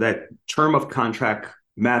before that term of contract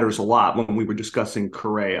matters a lot when we were discussing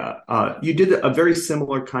Correa. You did a very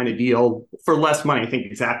similar kind of deal for less money, I think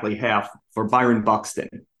exactly half, for Byron Buxton,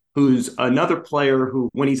 who's another player who,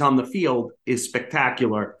 when he's on the field, is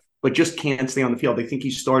spectacular, but just can't stay on the field. I think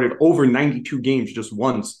he started over 92 games just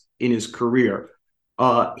once in his career.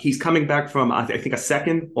 He's coming back from, I think, a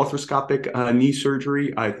second arthroscopic knee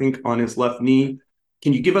surgery, I think, on his left knee.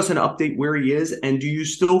 Can you give us an update where he is? And do you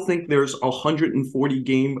still think there's a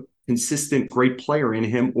 140-game consistent great player in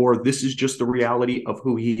him, or this is just the reality of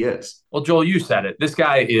who he is? Well, Joel, you said it. This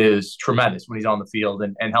guy is tremendous when he's on the field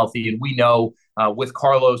and healthy. And we know with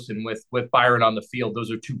Carlos and with Byron on the field, those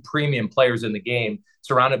are two premium players in the game,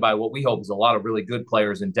 surrounded by what we hope is a lot of really good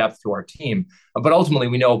players in depth to our team. But ultimately,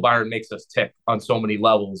 we know Byron makes us tick on so many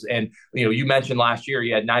levels. And, you mentioned last year he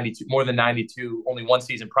had 92, more than 92, only one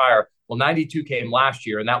season prior, Well, 92 came last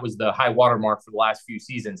year, and that was the high watermark for the last few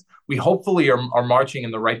seasons. We hopefully are marching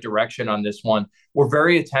in the right direction on this one. We're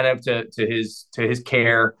very attentive to his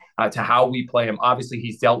care, to how we play him. Obviously,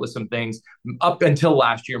 he's dealt with some things up until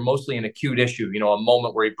last year, mostly an acute issue, a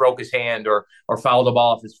moment where he broke his hand or fouled the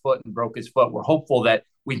ball off his foot and broke his foot. We're hopeful that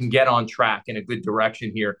we can get on track in a good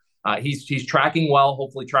direction here. He's tracking well,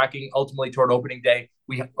 hopefully tracking ultimately toward opening day.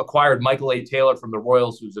 We acquired Michael A. Taylor from the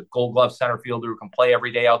Royals, who's a Gold Glove center fielder who can play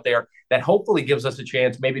every day out there. That hopefully gives us a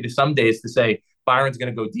chance, maybe to some days, to say Byron's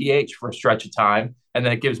going to go DH for a stretch of time, and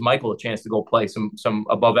then it gives Michael a chance to go play some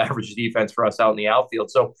above average defense for us out in the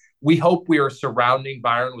outfield. So we hope we are surrounding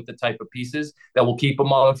Byron with the type of pieces that will keep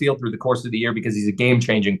him on the field through the course of the year, because he's a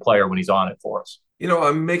game-changing player when he's on it for us.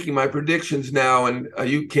 I'm making my predictions now, and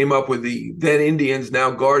you came up with the then Indians,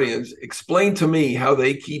 now Guardians. Explain to me how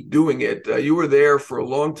they keep doing it. You were there for a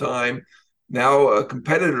long time, now a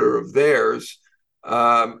competitor of theirs.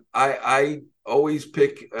 I always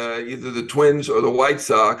pick either the Twins or the White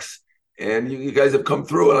Sox, and you guys have come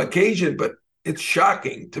through on occasion, but it's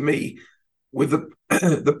shocking to me with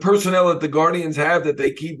the personnel that the Guardians have that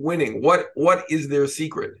they keep winning. What is their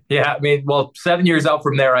secret? Yeah, 7 years out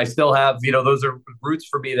from there, I still have, those are roots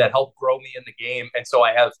for me that help grow me in the game. And so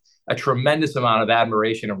I have a tremendous amount of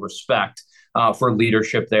admiration and respect for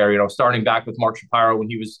leadership there, starting back with Mark Shapiro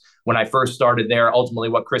when I first started there, ultimately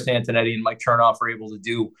what Chris Antonetti and Mike Chernoff were able to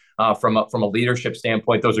do from a leadership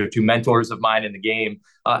standpoint. Those are two mentors of mine in the game,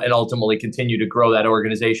 and ultimately continue to grow that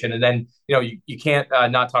organization. And then, you can't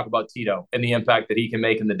not talk about Tito and the impact that he can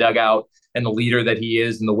make in the dugout, and the leader that he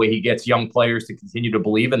is, and the way he gets young players to continue to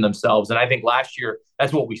believe in themselves. And I think last year,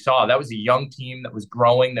 that's what we saw. That was a young team that was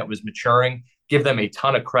growing, that was maturing. Give them a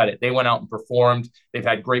ton of credit. They went out and performed. They've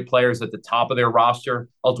had great players at the top of their roster.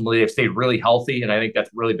 Ultimately, they've stayed really healthy, and I think that's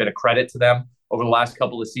really been a credit to them over the last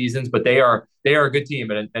couple of seasons. But they are a good team,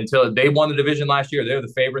 and until they won the division last year, they're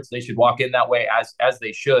the favorites. They should walk in that way, as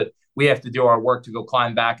they should. We have to do our work to go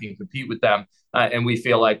climb back and compete with them, and we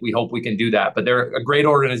hope we can do that. But they're a great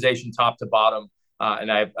organization, top to bottom.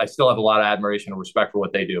 And I still have a lot of admiration and respect for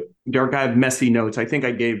what they do. Derek, I have messy notes. I think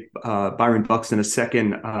I gave Byron Buxton a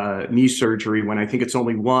second knee surgery when I think it's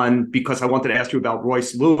only one, because I wanted to ask you about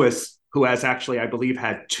Royce Lewis, who has actually, I believe,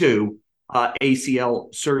 had two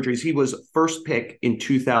ACL surgeries. He was first pick in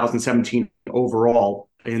 2017 overall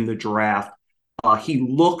in the draft. He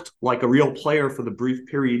looked like a real player for the brief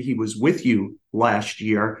period he was with you last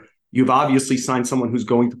year. You've obviously signed someone who's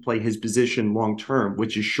going to play his position long-term,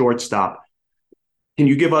 which is shortstop. Can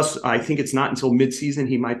you give us, I think it's not until midseason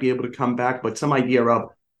he might be able to come back, but some idea of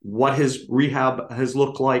what his rehab has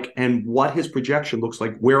looked like and what his projection looks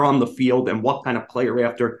like, where on the field, and what kind of player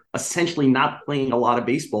after essentially not playing a lot of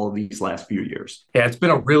baseball these last few years? Yeah, it's been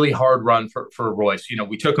a really hard run for Royce.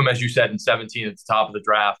 We took him, as you said, in 17 at the top of the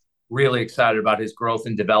draft. Really excited about his growth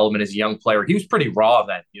and development as a young player. He was pretty raw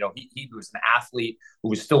then. He was an athlete who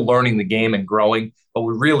was still learning the game and growing, but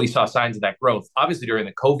we really saw signs of that growth. Obviously, during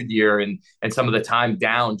the COVID year and some of the time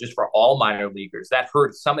down just for all minor leaguers, that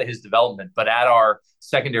hurt some of his development. But at our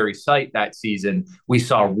secondary site that season, we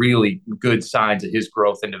saw really good signs of his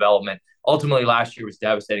growth and development. Ultimately, last year was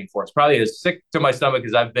devastating for us. Probably as sick to my stomach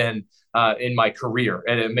as I've been in my career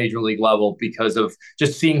at a major league level, because of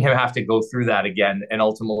just seeing him have to go through that again and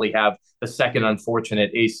ultimately have the second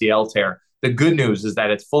unfortunate ACL tear. The good news is that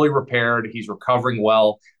it's fully repaired. He's recovering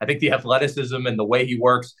well. I think the athleticism and the way he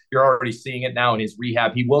works, you're already seeing it now in his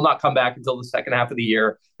rehab. He will not come back until the second half of the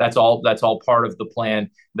year. That's all part of the plan,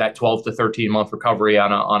 that 12 to 13 month recovery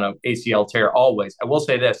on a ACL tear always. I will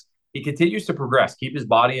say this. He continues to progress, keep his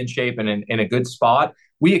body in shape and in a good spot.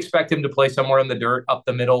 We expect him to play somewhere in the dirt, up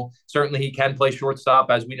the middle. Certainly he can play shortstop.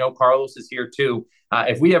 As we know, Carlos is here too.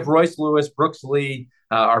 If we have Royce Lewis, Brooks Lee,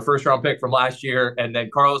 our first round pick from last year, and then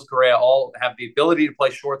Carlos Correa all have the ability to play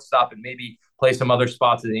shortstop and maybe play some other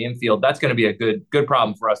spots in the infield, that's going to be a good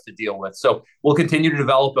problem for us to deal with. So we'll continue to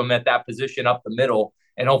develop him at that position up the middle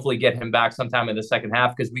and hopefully get him back sometime in the second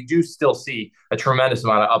half, because we do still see a tremendous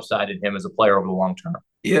amount of upside in him as a player over the long term.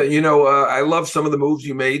 Yeah, I love some of the moves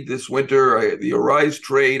you made this winter. The Arise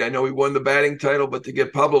trade, I know he won the batting title, but to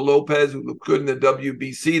get Pablo Lopez, who looked good in the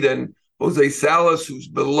WBC, then Jose Salas, who's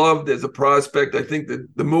beloved as a prospect, I think that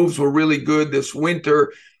the moves were really good this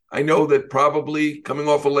winter. I know that probably coming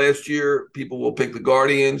off of last year, people will pick the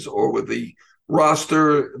Guardians, or with the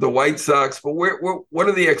roster, the White Sox. But what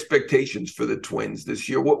are the expectations for the Twins this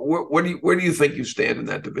year? Where do you think you stand in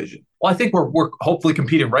that division? Well, I think we're hopefully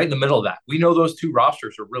competing right in the middle of that. We know those two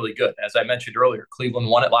rosters are really good. As I mentioned earlier, Cleveland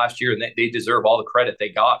won it last year, and they deserve all the credit they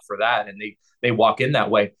got for that, and they walk in that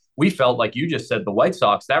way. we felt, like you just said, the White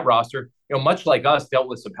Sox, that roster, much like us, dealt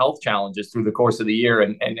with some health challenges through the course of the year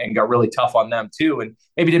and got really tough on them too, and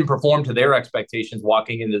maybe didn't perform to their expectations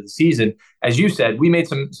walking into the season. As you said, we made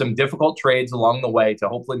some difficult trades along the way to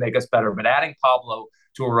hopefully make us better, but adding Pablo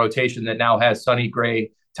to a rotation that now has Sonny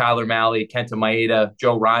Gray, Tyler Mahle, Kenta Maeda,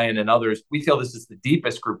 Joe Ryan, and others, we feel this is the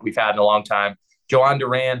deepest group we've had in a long time. Joan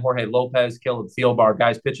Duran, Jorge Lopez, Caleb Thielbar,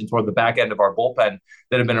 guys pitching toward the back end of our bullpen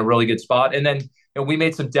that have been a really good spot. And then we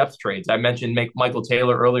made some depth trades. I mentioned Michael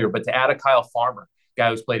Taylor earlier, but to add a Kyle Farmer, guy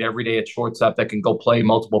who's played every day at shortstop that can go play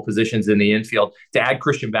multiple positions in the infield, to add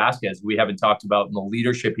Christian Vasquez, we haven't talked about, and the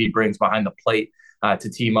leadership he brings behind the plate, to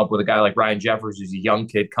team up with a guy like Ryan Jeffers, who's a young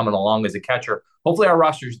kid coming along as a catcher. Hopefully our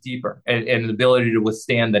roster is deeper and the ability to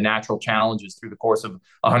withstand the natural challenges through the course of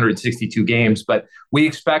 162 games. But we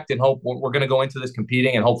expect and hope we're going to go into this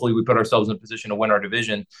competing, and hopefully we put ourselves in a position to win our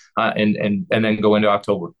division and then go into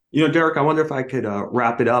October. Derek, I wonder if I could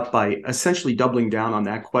wrap it up by essentially doubling down on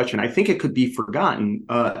that question. I think it could be forgotten.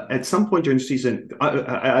 At some point during the season,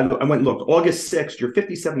 I went and looked. August 6th, you're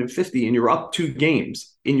 57-50, and you're up 2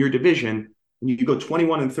 games in your division. And you go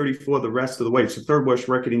 21-34 the rest of the way. It's the 3rd worst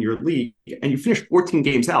record in your league, and you finish 14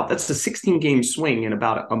 games out. That's a 16-game swing in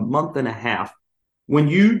about a month and a half. When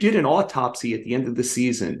you did an autopsy at the end of the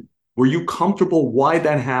season, were you comfortable why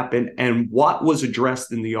that happened and what was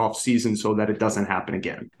addressed in the offseason so that it doesn't happen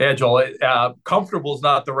again? Yeah, Joel, comfortable is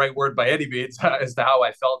not the right word by any means as to how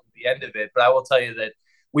I felt at the end of it. But I will tell you that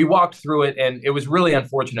we walked through it, and it was really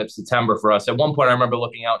unfortunate September for us. At one point, I remember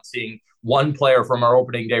looking out and seeing one player from our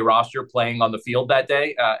opening day roster playing on the field that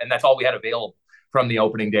day, and that's all we had available from the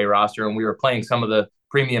opening day roster. And we were playing some of the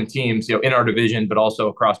premium teams, in our division, but also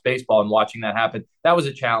across baseball, and watching that happen. That was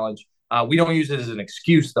a challenge. We don't use it as an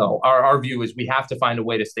excuse, though. Our view is we have to find a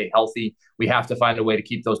way to stay healthy. We have to find a way to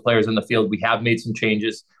keep those players in the field. We have made some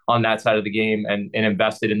changes on that side of the game and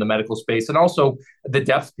invested in the medical space, and also the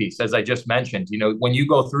depth piece, as I just mentioned. When you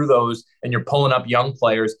go through those and you're pulling up young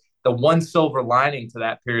players, the one silver lining to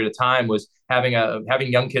that period of time was having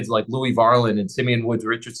young kids like Louis Varland and Simeon Woods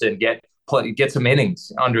Richardson get some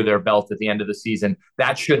innings under their belt at the end of the season.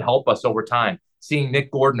 That should help us over time. Seeing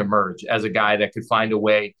Nick Gordon emerge as a guy that could find a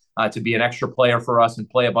way to be an extra player for us and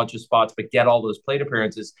play a bunch of spots, but get all those plate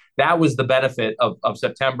appearances. That was the benefit of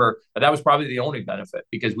September. That was probably the only benefit,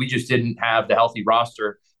 because we just didn't have the healthy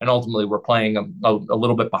roster, and ultimately we're playing a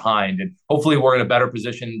little bit behind. And hopefully we're in a better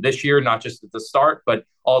position this year, not just at the start, but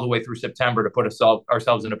all the way through September, to put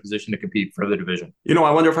ourselves in a position to compete for the division.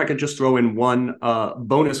 I wonder if I could just throw in one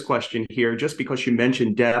bonus question here, just because you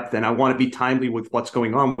mentioned depth, and I want to be timely with what's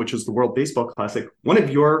going on, which is the World Baseball Classic. One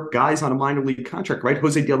of your guys on a minor league contract, right,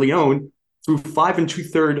 Jose De Leon, threw 5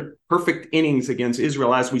 2/3 perfect innings against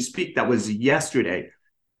Israel as we speak. That was yesterday.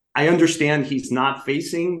 I understand he's not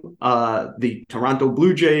facing the Toronto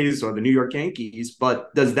Blue Jays or the New York Yankees,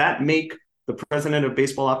 but does that make the president of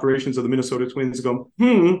baseball operations of the Minnesota Twins go,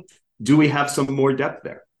 do we have some more depth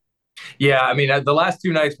there? Yeah, I mean, the last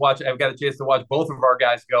 2 nights, I've got a chance to watch both of our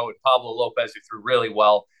guys go, and Pablo Lopez, who threw really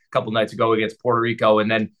well a couple nights ago against Puerto Rico,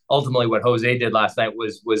 and then ultimately what Jose did last night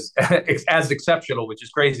was as exceptional, which is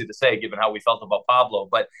crazy to say given how we felt about Pablo.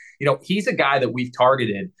 But he's a guy that we've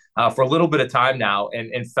targeted for a little bit of time now,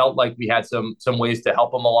 and felt like we had some ways to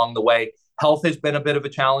help him along the way. Health has been a bit of a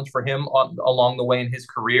challenge for him along the way in his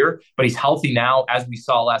career, but he's healthy now. As we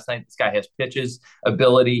saw last night, this guy has pitches,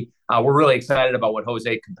 ability. We're really excited about what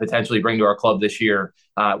Jose can potentially bring to our club this year,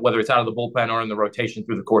 whether it's out of the bullpen or in the rotation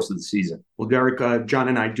through the course of the season. Well, Derek, John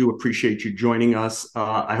and I do appreciate you joining us.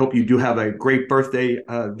 I hope you do have a great birthday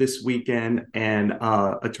this weekend and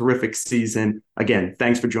a terrific season. Again,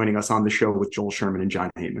 thanks for joining us on the show with Joel Sherman and John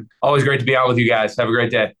Heyman. Always great to be on with you guys. Have a great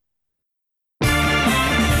day.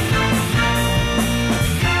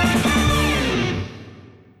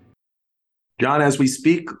 John, as we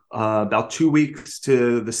speak, about 2 weeks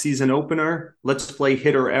to the season opener, let's play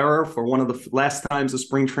hit or error for one of the last times of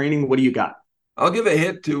spring training. What do you got? I'll give a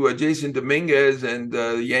hit to Jason Dominguez and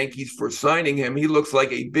the Yankees for signing him. He looks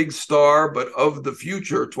like a big star, but of the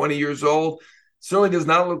future, 20 years old. Certainly does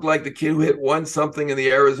not look like the kid who hit one something in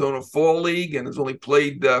the Arizona Fall League and has only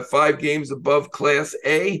played 5 games above Class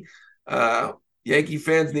A. Yankee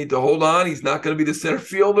fans need to hold on. He's not going to be the center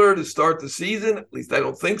fielder to start the season. At least I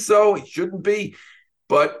don't think so. He shouldn't be.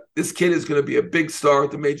 But this kid is going to be a big star at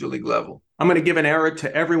the major league level. I'm going to give an error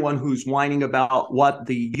to everyone who's whining about what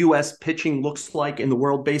the U.S. pitching looks like in the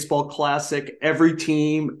World Baseball Classic. Every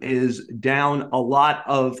team is down a lot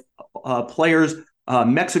of players.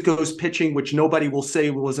 Mexico's pitching, which nobody will say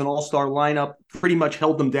was an all-star lineup, pretty much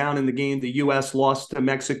held them down in the game the U.S. lost to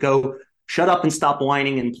Mexico. shut up and stop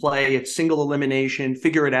whining and play. It's single elimination.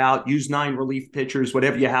 Figure it out. Use 9 relief pitchers,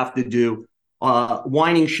 whatever you have to do.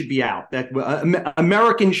 Whining should be out.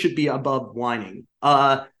 Americans should be above whining.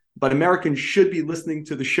 But Americans should be listening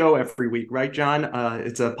to the show every week, right, John?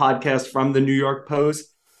 It's a podcast from the New York Post.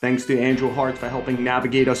 Thanks to Andrew Hart for helping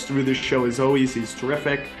navigate us through this show as always. He's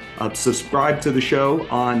terrific. Subscribe to the show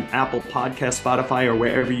on Apple Podcasts, Spotify, or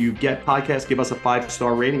wherever you get podcasts. Give us a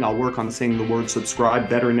 5-star rating. I'll work on saying the word subscribe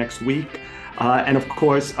better next week. And of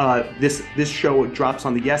course, this show drops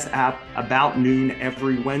on the Yes app about noon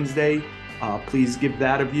every Wednesday. Please give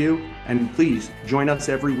that a view. And please join us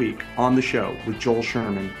every week on the show with Joel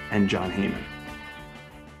Sherman and John Heyman.